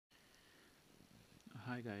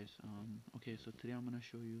Hi guys, okay, so today I'm gonna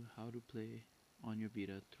show you how to play on your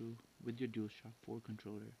Vita through with your DualShock 4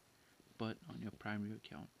 controller, but on your primary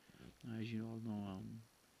account. As you all know,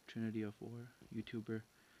 Trinity of War YouTuber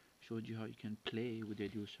showed you how you can play with your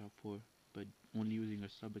DualShock 4, but only using a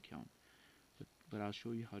sub account. But I'll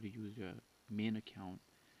show you how to use your main account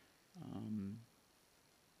um,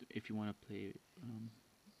 if you want to play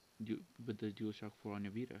with the DualShock 4 on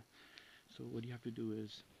your Vita. So what you have to do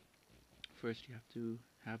is first you have to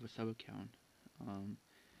have a sub account. Um,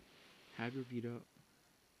 have your Vita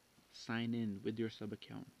sign in with your sub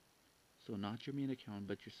account. So not your main account,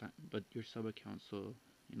 but your sub account. So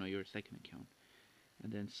your second account,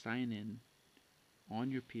 and then sign in on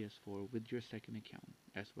your PS4 with your second account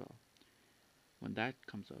as well. When that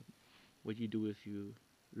comes up, what you do is you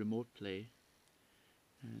remote play,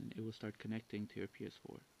 and it will start connecting to your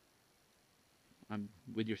PS4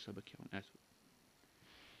 with your sub account as well.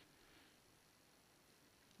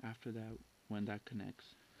 After that, when that connects,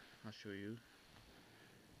 I'll show you.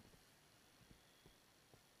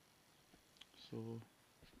 So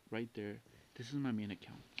right there, this is my main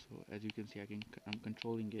account. So as you can see, I'm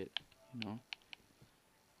controlling it, you know.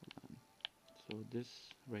 Hold on. So this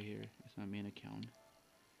right here is my main account.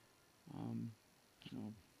 Um, you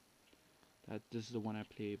know that this is the one I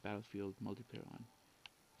play Battlefield multiplayer on.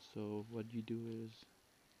 So what you do is,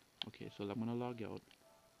 okay, so I'm gonna log out.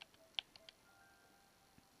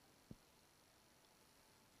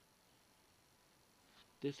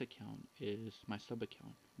 This account is my sub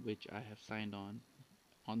account, which I have signed on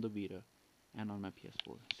the Vita and on my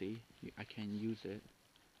PS4. See, I can use it,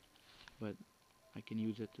 but I can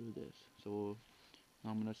use it through this. So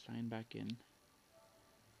now I'm gonna sign back in.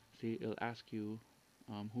 See, it'll ask you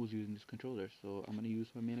who's using this controller. So I'm gonna use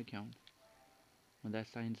my main account. When that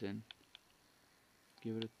signs in,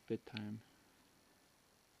 give it a bit time.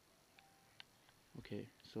 Okay,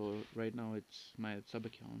 so right now it's my sub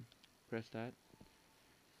account. Press that,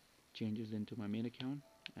 changes into my main account,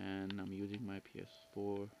 and I'm using my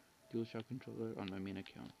PS4 DualShock controller on my main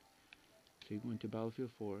account. So you go into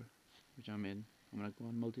Battlefield 4, which I'm in. I'm gonna go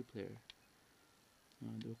on multiplayer,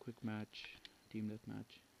 do a quick match, team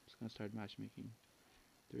deathmatch. It's gonna start matchmaking.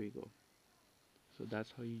 There you go. So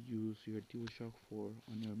that's how you use your DualShock 4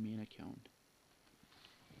 on your main account.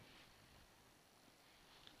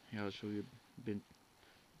 Here I'll show you a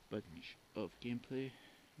bunch of gameplay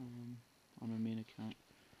on my main account.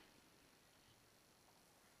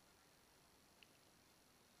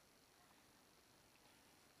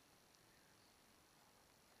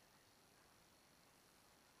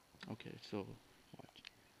 Okay, so watch.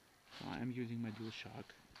 So I'm using my DualShock,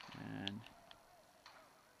 and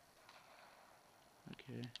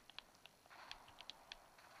okay.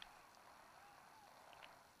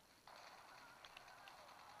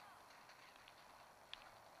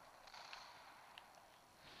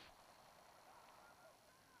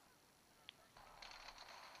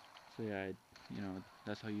 So yeah,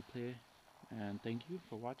 that's how you play. And thank you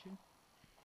for watching.